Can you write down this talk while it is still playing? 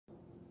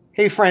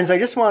Hey friends, I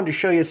just wanted to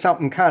show you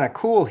something kind of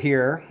cool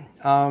here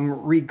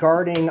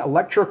regarding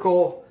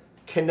electrical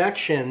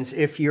connections.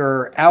 If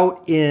you're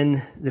out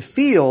in the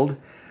field,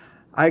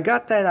 I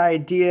got that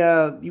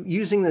idea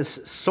using this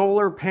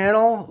solar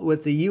panel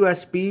with the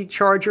USB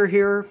charger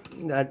here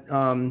that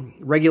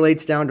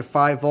regulates down to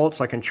 5 volts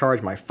so I can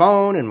charge my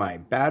phone and my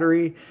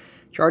battery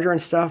charger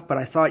and stuff. But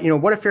I thought,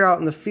 what if you're out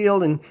in the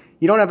field and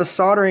you don't have a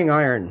soldering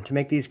iron to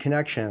make these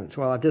connections?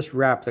 Well, I've just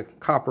wrapped the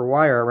copper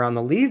wire around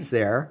the leads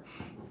there.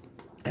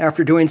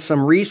 After doing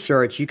some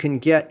research, you can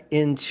get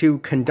into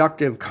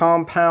conductive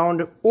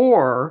compound,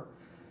 or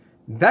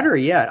better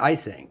yet, I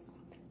think,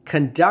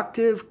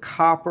 conductive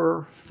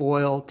copper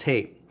foil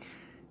tape.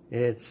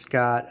 It's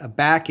got a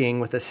backing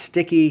with a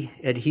sticky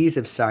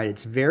adhesive side.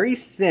 It's very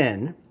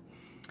thin,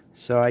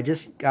 so I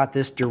just got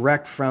this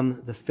direct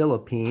from the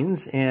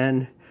Philippines,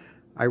 and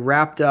I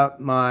wrapped up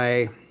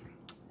my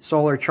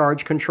solar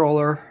charge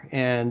controller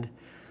and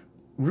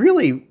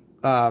really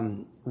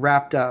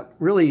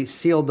really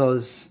sealed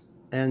those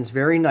ends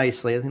very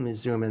nicely. Let me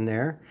zoom in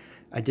there.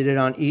 I did it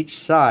on each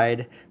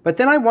side, but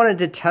then I wanted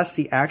to test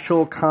the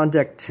actual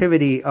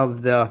conductivity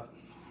of the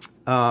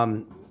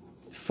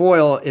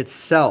foil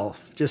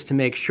itself, just to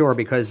make sure,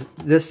 because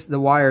the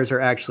wires are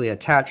actually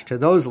attached to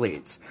those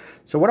leads.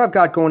 So what I've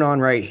got going on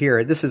right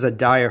here, this is a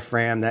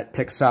diaphragm that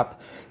picks up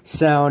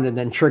sound and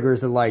then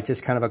triggers the light.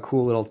 Just kind of a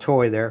cool little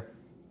toy there.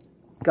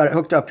 Got it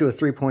hooked up to a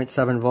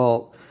 3.7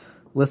 volt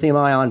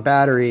lithium-ion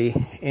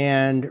battery,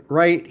 and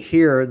right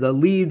here, the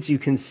leads you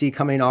can see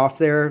coming off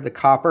there, the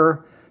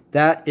copper,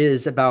 that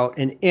is about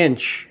 1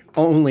 inch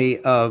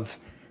only of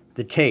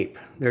the tape.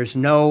 There's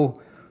no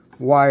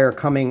wire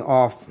coming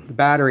off the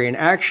battery, and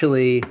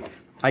actually,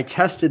 I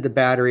tested the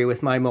battery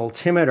with my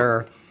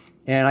multimeter,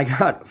 and I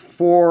got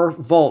 4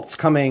 volts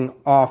coming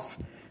off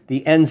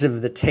the ends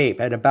of the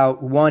tape at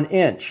about 1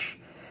 inch.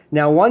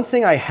 Now, one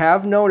thing I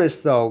have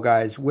noticed, though,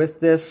 guys, with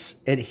this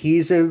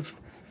adhesive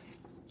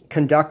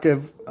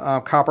conductive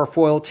copper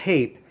foil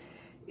tape,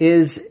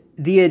 is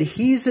the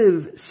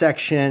adhesive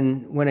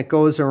section, when it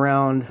goes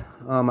around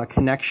a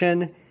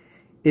connection,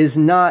 is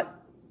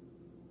not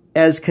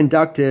as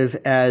conductive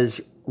as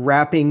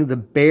wrapping the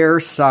bare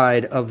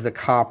side of the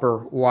copper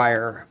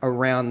wire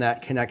around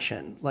that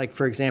connection. Like,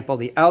 for example,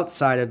 the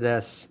outside of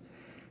this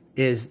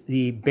is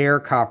the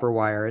bare copper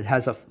wire. It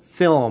has a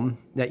film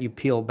that you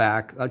peel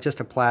back, just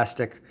a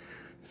plastic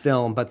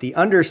film, but the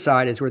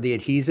underside is where the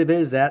adhesive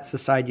is. That's the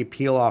side you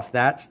peel off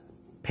that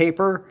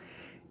paper.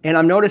 And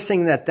I'm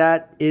noticing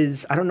that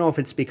is, I don't know if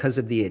it's because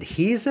of the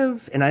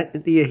adhesive, and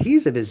the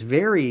adhesive is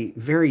very,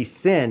 very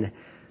thin,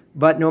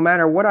 but no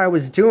matter what I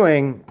was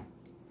doing,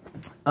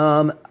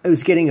 I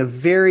was getting a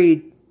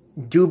very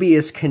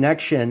dubious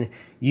connection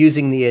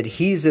using the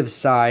adhesive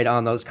side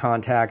on those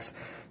contacts.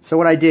 So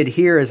what I did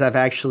here is I've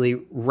actually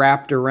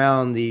wrapped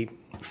around the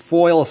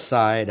foil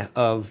side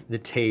of the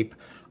tape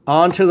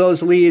onto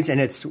those leads, and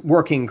it's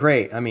working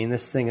great. I mean,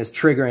 this thing is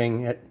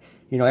triggering at,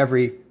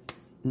 every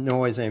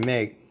noise I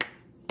make.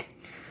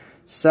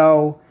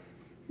 So,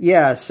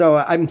 yeah, so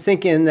I'm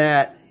thinking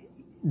that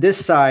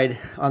this side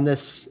on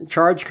this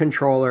charge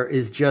controller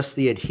is just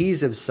the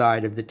adhesive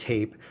side of the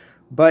tape,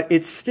 but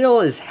it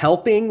still is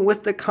helping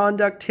with the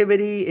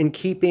conductivity and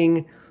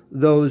keeping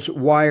those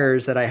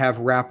wires that I have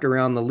wrapped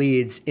around the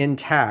leads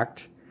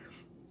intact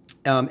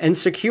and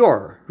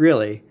secure,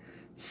 really.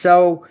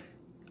 So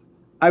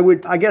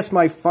I guess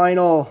my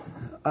final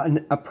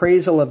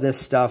appraisal of this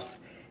stuff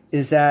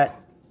is that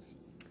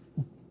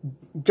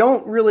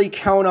don't really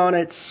count on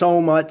it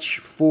so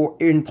much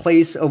in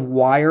place of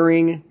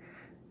wiring,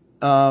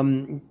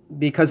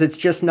 because it's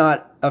just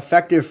not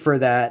effective for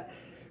that.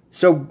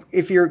 So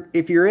if you're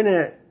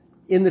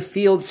in the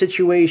field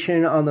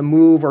situation, on the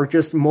move, or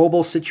just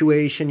mobile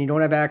situation, you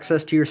don't have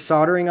access to your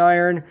soldering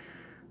iron,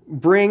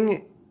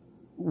 bring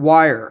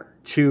wire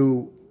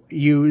to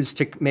use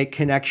to make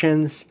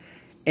connections,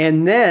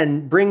 and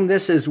then bring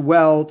this as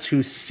well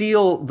to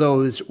seal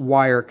those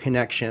wire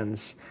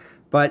connections.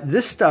 But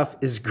this stuff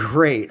is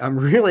great. I'm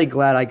really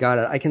glad I got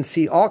it. I can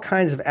see all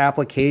kinds of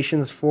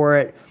applications for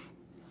it.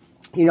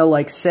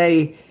 Like,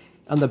 say,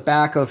 on the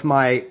back of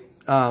my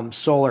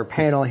solar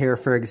panel here,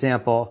 for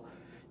example,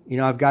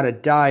 I've got a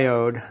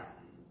diode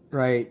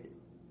right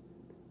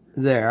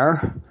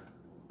there.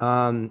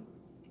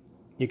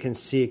 You can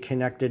see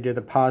connected to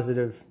the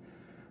positive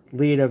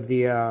lead of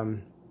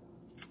the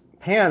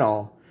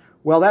panel.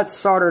 Well, that's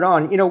soldered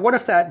on. What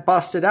if that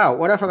busted out?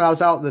 What if I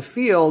was out in the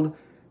field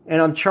and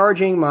I'm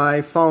charging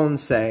my phone,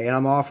 say, and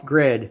I'm off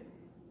grid,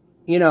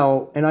 and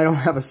I don't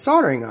have a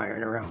soldering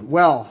iron around?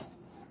 Well,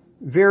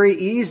 very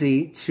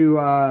easy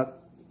to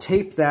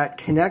tape that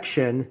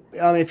connection.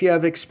 If you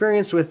have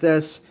experience with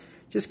this,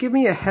 just give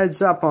me a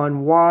heads up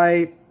on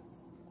why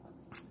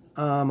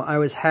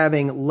I'm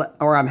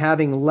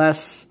having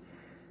less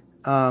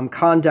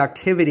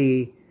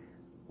conductivity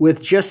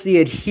with just the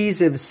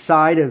adhesive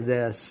side of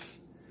this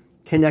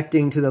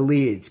connecting to the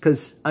leads.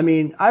 Because,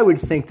 I would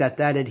think that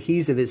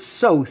adhesive is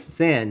so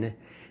thin,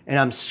 and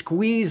I'm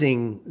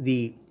squeezing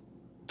the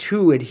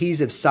 2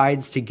 adhesive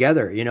sides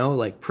together,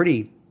 like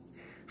pretty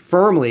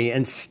firmly,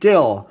 and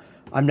still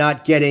I'm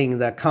not getting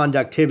the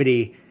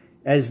conductivity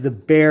as the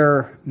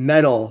bare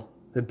metal,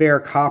 the bare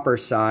copper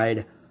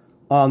side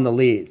on the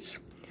leads.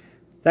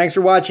 Thanks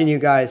for watching, you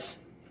guys.